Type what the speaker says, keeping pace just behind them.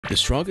The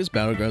Strongest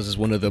Battlegrounds is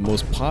one of the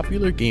most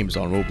popular games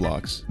on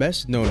Roblox,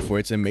 best known for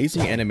its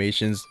amazing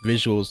animations,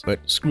 visuals, but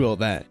screw all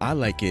that. I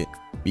like it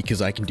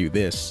because I can do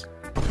this.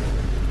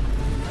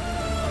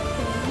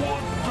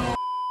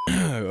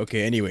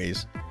 Okay,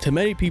 anyways, to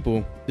many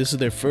people, this is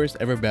their first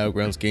ever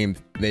Battlegrounds game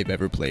they've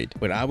ever played,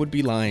 but I would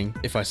be lying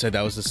if I said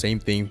that was the same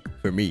thing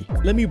for me.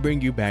 Let me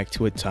bring you back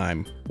to a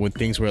time when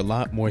things were a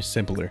lot more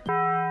simpler.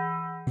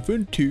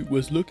 Vinty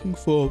was looking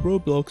for a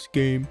Roblox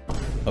game.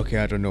 Okay,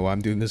 I don't know why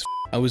I'm doing this.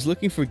 I was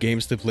looking for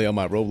games to play on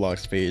my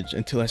Roblox page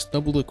until I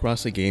stumbled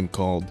across a game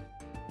called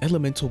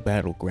Elemental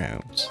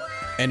Battlegrounds.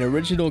 An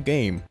original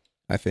game,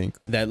 I think,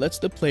 that lets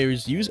the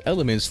players use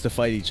elements to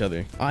fight each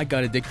other. I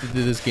got addicted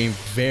to this game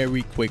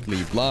very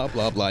quickly. Blah,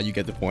 blah, blah. You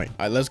get the point.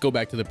 All right, let's go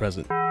back to the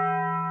present.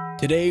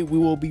 Today, we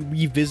will be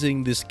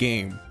revisiting this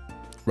game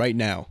right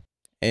now,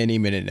 any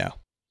minute now.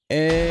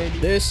 And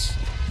this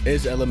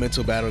is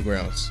Elemental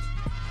Battlegrounds.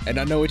 And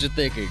I know what you're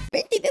thinking.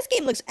 Vinty, this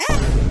game looks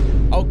ass.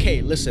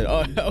 Okay, listen.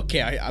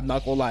 Okay, I'm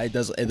not gonna lie. It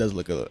does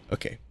look a little.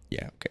 Okay,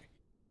 yeah, okay.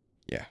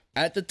 Yeah.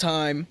 At the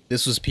time,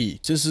 this was P.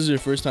 Since this is your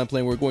first time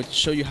playing, we're going to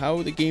show you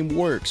how the game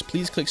works.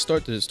 Please click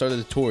start to start the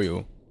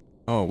tutorial.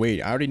 Oh,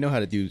 wait. I already know how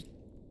to do...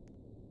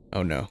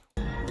 Oh, no.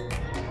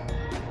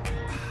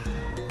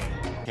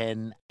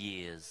 10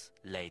 years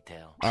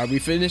later. Alright, we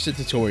finished the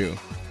tutorial.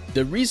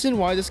 The reason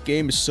why this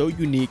game is so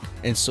unique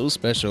and so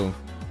special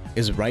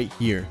is right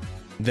here.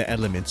 The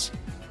elements.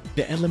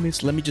 The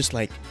elements, let me just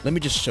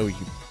show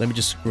you. Let me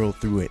just scroll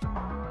through it.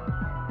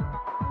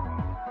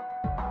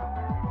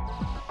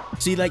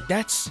 See, like,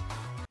 that's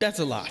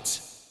a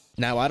lot.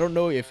 Now, I don't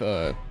know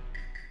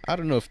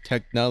if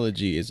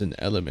technology is an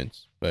element,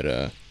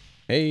 but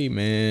hey,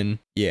 man.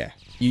 Yeah.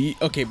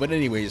 Okay, but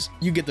anyways,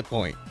 you get the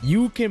point.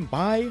 You can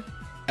buy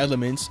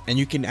elements and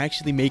you can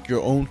actually make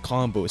your own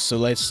combos. So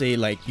let's say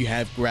like you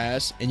have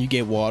grass and you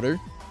get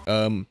water.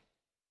 I'm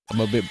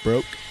a bit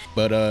broke,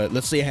 but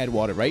let's say I had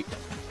water, right?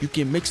 You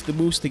can mix the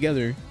moves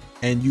together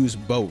and use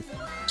both.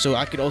 So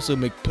I could also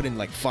put in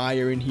like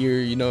fire in here,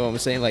 you know what I'm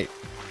saying? Like,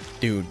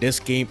 dude, this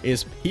game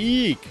is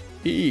peak.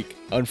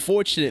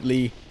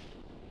 Unfortunately,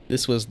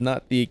 this was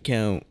not the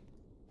account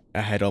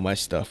I had all my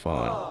stuff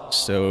on.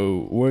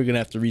 So we're gonna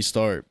have to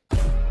restart.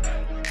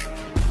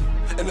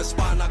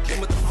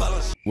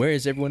 Where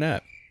is everyone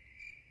at?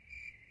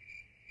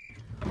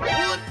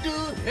 What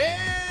the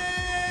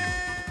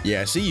hell?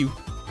 Yeah, I see you.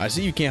 I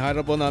see you can't hide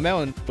up on that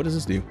mountain. What does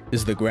this do?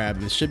 This is the grab.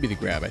 This should be the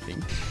grab, I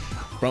think.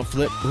 Front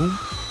flip, boom.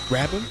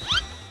 Grab him.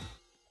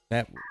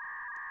 That.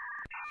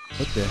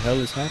 What the hell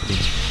is happening?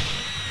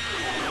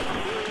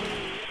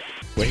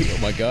 Wait,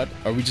 oh my god.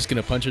 Are we just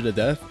gonna punch her to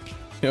death?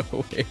 No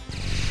way.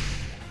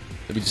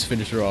 Let me just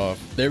finish her off.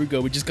 There we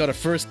go. We just got a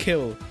first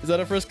kill. Is that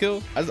our first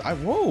kill?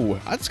 Whoa.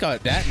 I just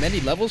got that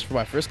many levels for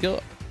my first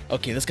kill.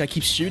 Okay, this guy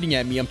keeps shooting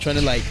at me. I'm trying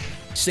to like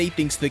say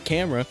things to the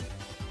camera.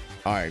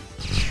 Alright,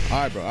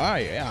 bro.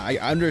 Alright, yeah, I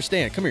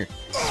understand. Come here.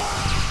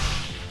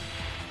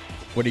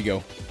 Where'd he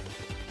go?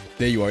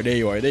 There you are.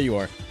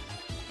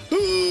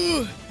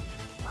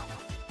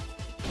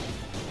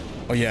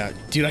 Oh yeah,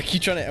 dude, I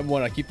keep trying to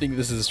M1. I keep thinking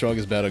this is the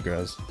strongest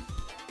Battlegrounds.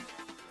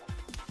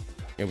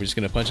 Yeah, we're just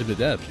gonna punch him to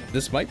death.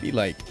 This might be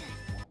like...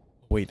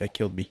 Wait, that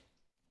killed me.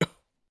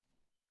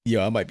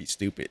 Yo, I might be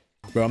stupid.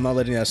 Bro, I'm not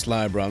letting that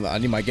slide, bro. I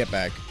need my get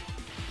back.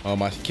 Oh,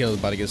 my kill is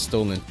about to get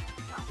stolen.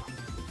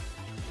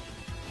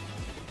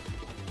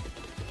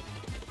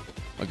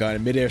 My god,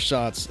 in midair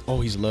shots. Oh,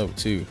 he's low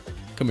too.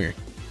 Come here.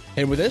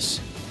 Hit him with this.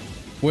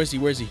 Where's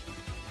he?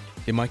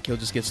 Did my kill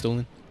just get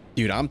stolen?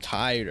 Dude, I'm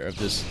tired of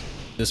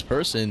this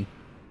person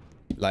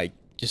like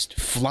just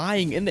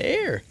flying in the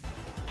air.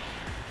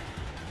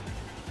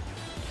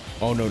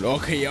 Oh no.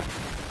 Okay, yeah.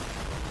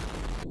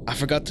 I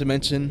forgot to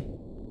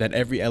mention that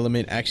every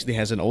element actually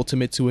has an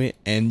ultimate to it,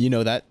 and you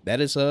know that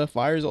is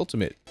Fire's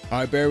ultimate.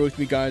 All right, bear with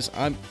me, guys.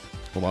 Hold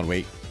on,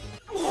 wait.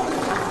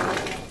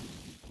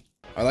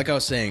 Like I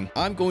was saying,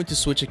 I'm going to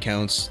switch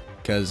accounts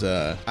because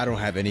I don't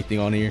have anything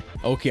on here.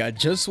 Okay, I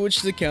just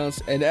switched accounts,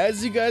 and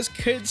as you guys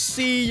could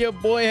see, your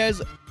boy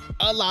has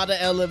a lot of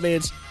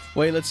elements.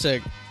 Wait, let's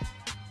check.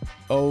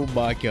 Oh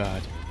my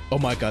god.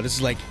 This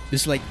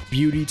is like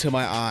beauty to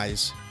my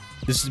eyes.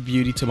 This is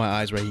beauty to my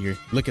eyes right here.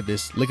 Look at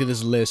this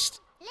list.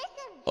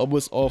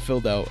 Almost all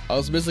filled out. I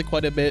was missing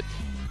quite a bit,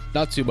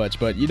 not too much,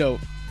 but you know,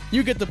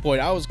 you get the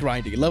point. I was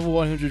grinding level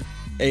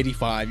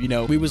 185. You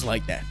know, we was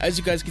like that. As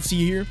you guys can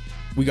see here,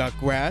 we got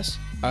grass.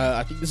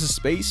 I think this is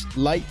space,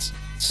 light,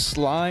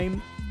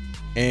 slime,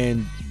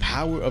 and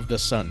power of the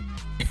sun.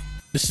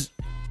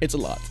 It's a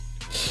lot.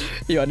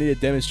 Yo, I need to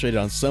demonstrate it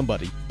on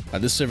somebody.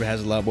 This server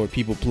has a lot more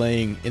people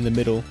playing in the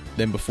middle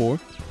than before.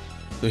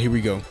 So here we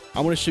go. I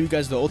want to show you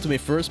guys the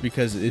ultimate first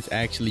because it's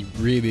actually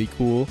really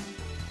cool.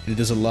 And it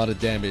does a lot of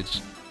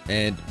damage.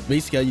 And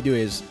basically all you do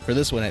is, for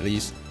this one at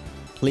least,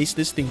 place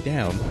this thing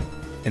down.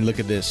 And look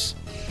at this.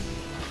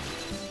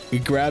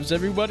 It grabs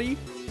everybody.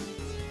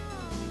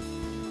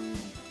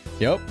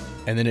 Yep.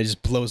 And then it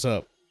just blows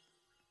up.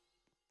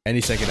 Any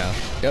second now.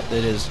 Yep, there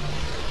it is.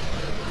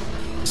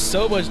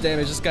 So much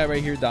damage. This guy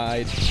right here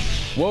died.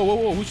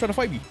 Whoa. Who's trying to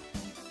fight me?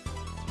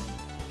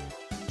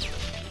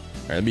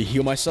 All right, let me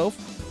heal myself.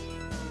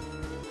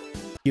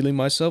 Healing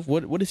myself.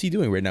 What is he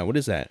doing right now? What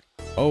is that?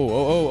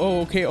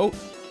 Oh, okay. Oh,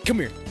 come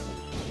here.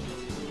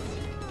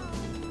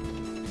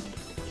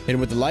 Hit him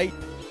with the light.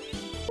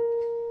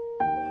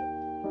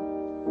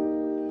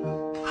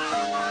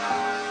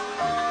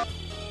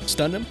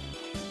 Stun him.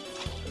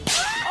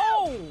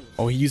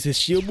 Oh, he used his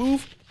shield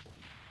move.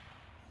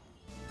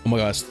 Oh my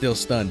god, still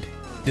stunned.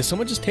 Did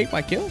someone just take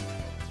my kill?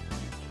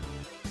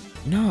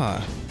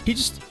 Nah, you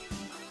just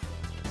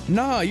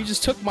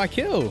took my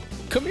kill.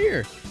 Come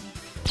here.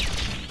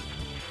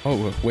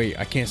 Oh, wait,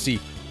 I can't see.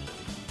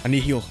 I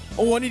need heal.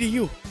 Oh, I need to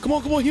heal. Come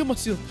on, heal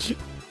myself.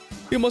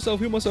 Heal myself.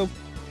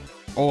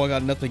 Oh, I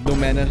got nothing. No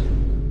mana.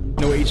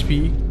 No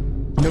HP.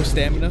 No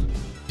stamina.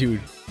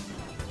 Dude.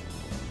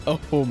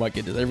 Oh my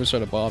goodness, everyone's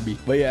trying to bomb me.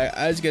 But yeah,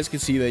 as you guys can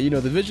see that, you know,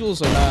 the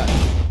visuals are not...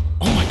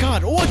 Oh my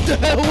god, what the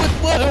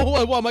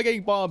hell? Why am I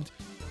getting bombed?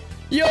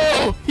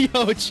 Yo,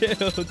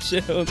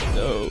 chill.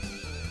 No.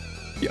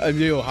 I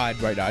need to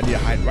hide right now. I need to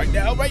hide right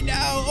now.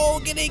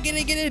 Oh, get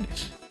in.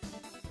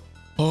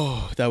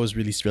 Oh, that was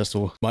really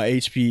stressful. My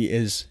HP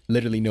is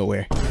literally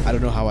nowhere. I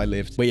don't know how I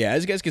lived. But yeah,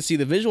 as you guys can see,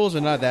 the visuals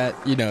are not that,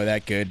 you know,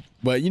 that good.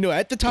 But, you know,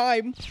 at the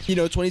time, you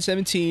know,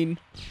 2017,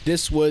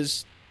 this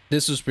was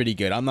pretty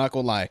good. I'm not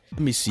gonna lie.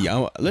 Let me see.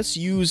 Let's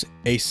use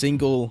a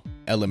single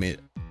element.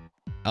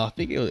 I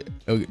think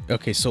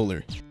okay,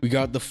 solar. We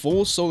got the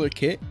full solar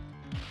kit.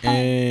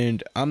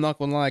 And I'm not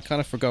gonna lie, I kind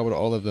of forgot what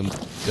all of them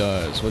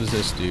does. What does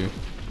this do?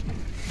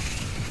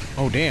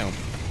 Oh, damn.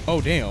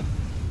 What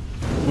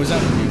does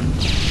that do?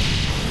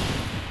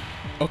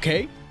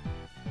 Okay.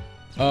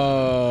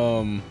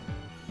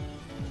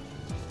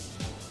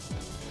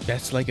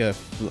 That's like a...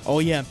 Oh,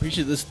 yeah, I'm pretty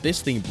sure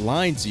this thing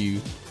blinds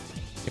you.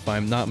 If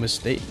I'm not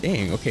mistaken.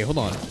 Dang, okay, hold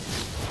on.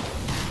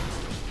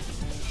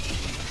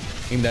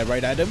 Aim that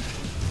right at him.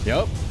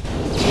 Yup.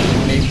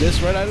 Aim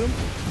this right at him.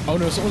 Oh,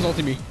 no, someone's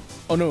ulting me.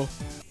 Oh, no.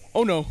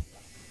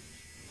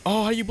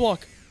 Oh, how you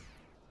block?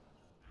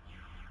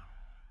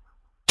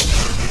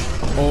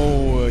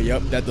 Oh,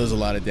 yep, that does a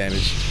lot of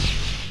damage.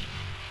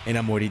 And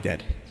I'm already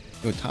dead.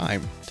 No,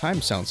 time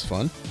sounds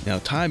fun. Now,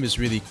 time is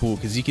really cool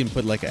because you can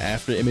put like an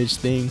after image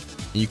thing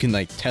and you can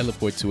like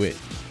teleport to it.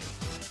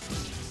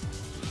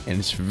 And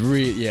it's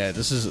really, yeah,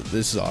 this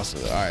is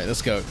awesome. All right,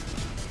 let's go.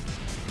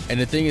 And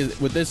the thing is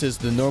with this is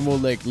the normal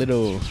like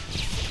little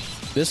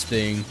this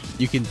thing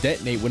you can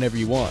detonate whenever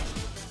you want.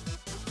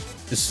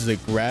 This is a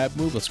grab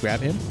move. Let's grab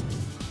him.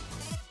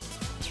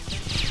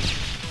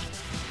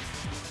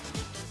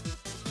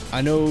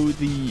 I know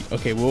the...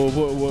 Okay,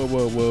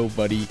 whoa,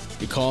 buddy.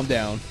 You calm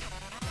down.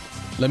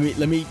 Let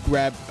me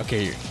grab...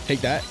 Okay, here.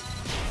 Take that.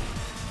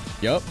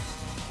 Yup.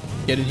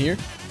 Get in here.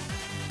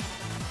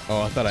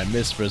 Oh, I thought I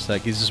missed for a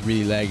sec. He's just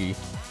really laggy.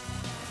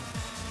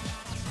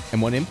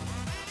 M1 him.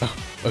 Oh,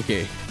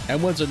 okay.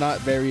 M1s are not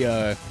very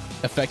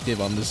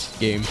effective on this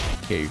game.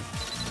 Okay.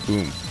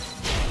 Boom.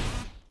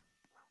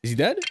 Is he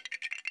dead?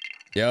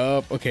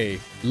 Yup.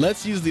 Okay.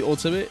 Let's use the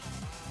ultimate.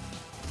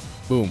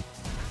 Boom.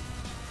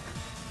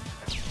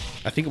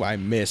 I think I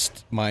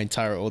missed my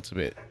entire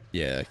ultimate.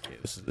 Yeah, okay,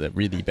 this is a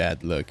really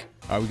bad look.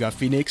 All right, we got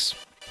Phoenix.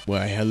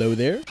 Why, hello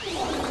there.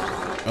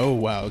 Oh,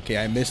 wow. Okay,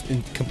 I missed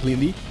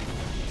completely.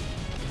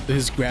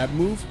 His grab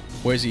move.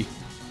 Where is he?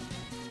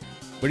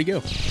 Where'd he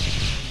go?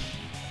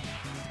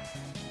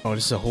 Oh,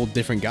 this is a whole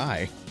different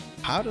guy.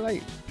 How did I...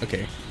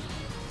 Okay.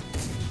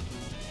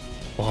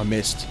 Oh, I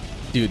missed.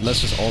 Dude, let's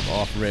just ult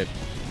off rip.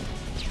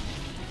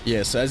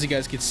 Yeah, so as you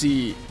guys can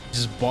see,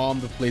 just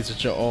bomb the place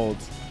with your ult.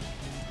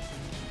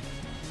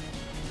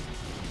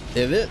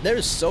 Yeah,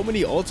 there's so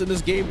many ults in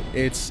this game,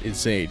 it's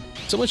insane.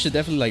 Someone should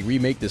definitely like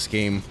remake this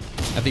game.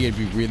 I think it'd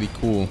be really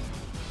cool.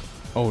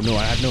 Oh no,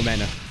 I have no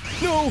mana.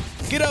 No!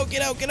 Get out!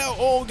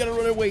 Oh, gotta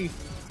run away.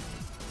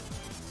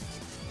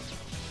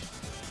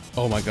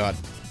 Oh my god.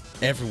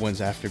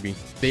 Everyone's after me.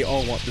 They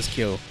all want this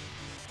kill.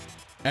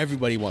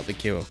 Everybody want the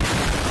kill.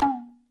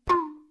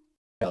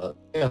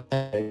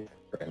 Right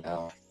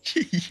now.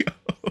 Yo,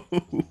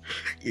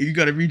 you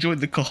gotta rejoin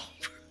the call.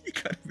 You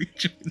gotta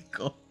rejoin the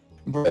call.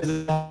 Bro,